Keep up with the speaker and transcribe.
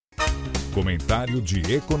Comentário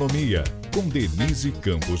de Economia, com Denise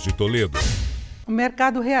Campos de Toledo. O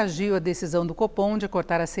mercado reagiu à decisão do Copom de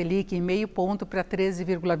cortar a Selic em meio ponto para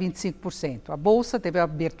 13,25%. A Bolsa teve a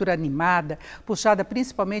abertura animada, puxada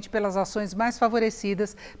principalmente pelas ações mais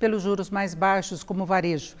favorecidas pelos juros mais baixos, como o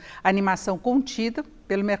varejo. A animação contida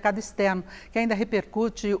pelo mercado externo, que ainda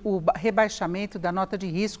repercute o rebaixamento da nota de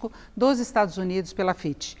risco dos Estados Unidos pela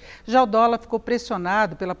Fitch. Já o dólar ficou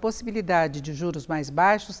pressionado pela possibilidade de juros mais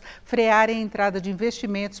baixos frearem a entrada de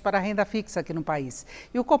investimentos para a renda fixa aqui no país.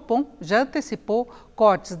 E o Copom já antecipou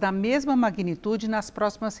cortes da mesma magnitude nas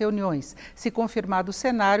próximas reuniões, se confirmado o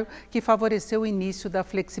cenário que favoreceu o início da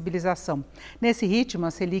flexibilização. Nesse ritmo,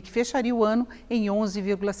 a Selic fecharia o ano em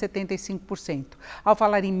 11,75%. Ao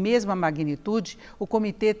falar em mesma magnitude, o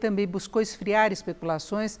comitê também buscou esfriar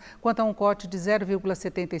especulações quanto a um corte de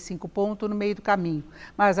 0,75 ponto no meio do caminho.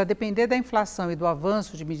 Mas, a depender da inflação e do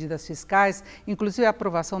avanço de medidas fiscais, inclusive a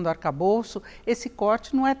aprovação do arcabouço, esse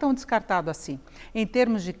corte não é tão descartado assim. Em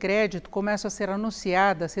termos de crédito, começam a ser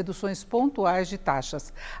anunciadas reduções pontuais de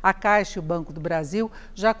taxas. A Caixa e o Banco do Brasil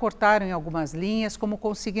já cortaram em algumas linhas, como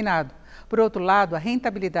consignado. Por outro lado, a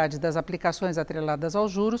rentabilidade das aplicações atreladas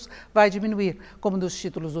aos juros vai diminuir, como dos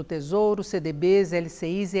títulos do Tesouro, CDBs,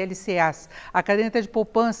 LCIs e LCAs. A caderneta de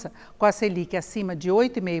poupança, com a Selic acima de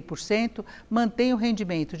 8,5%, mantém o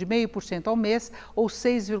rendimento de 0,5% ao mês ou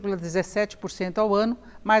 6,17% ao ano,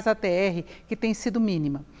 mais a TR, que tem sido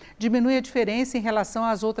mínima. Diminui a diferença em relação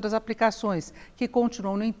às outras aplicações, que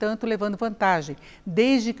continuam, no entanto, levando vantagem,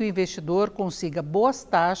 desde que o investidor consiga boas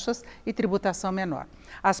taxas e tributação menor.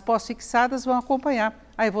 As pós-fixadas vão acompanhar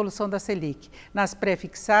a evolução da Selic. Nas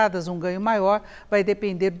pré-fixadas, um ganho maior vai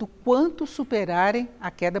depender do quanto superarem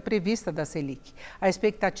a queda prevista da Selic. A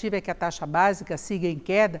expectativa é que a taxa básica siga em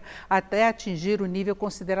queda até atingir o nível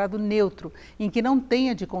considerado neutro, em que não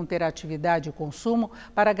tenha de conter a atividade e o consumo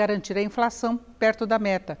para garantir a inflação perto da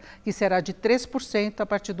meta, que será de 3% a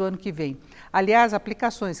partir do ano que vem. Aliás,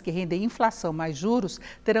 aplicações que rendem inflação mais juros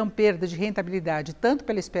terão perda de rentabilidade tanto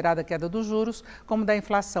pela esperada queda dos juros como da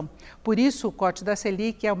inflação. Por isso, o corte da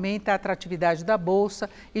Selic aumenta a atratividade da Bolsa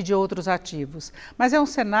e de outros ativos. Mas é um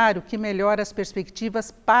cenário que melhora as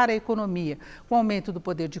perspectivas para a economia, com o aumento do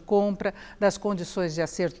poder de compra, das condições de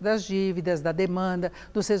acerto das dívidas, da demanda,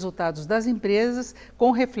 dos resultados das empresas,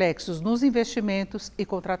 com reflexos nos investimentos e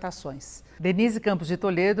contratações. Denise Campos de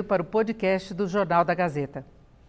Toledo para o podcast do Jornal da Gazeta.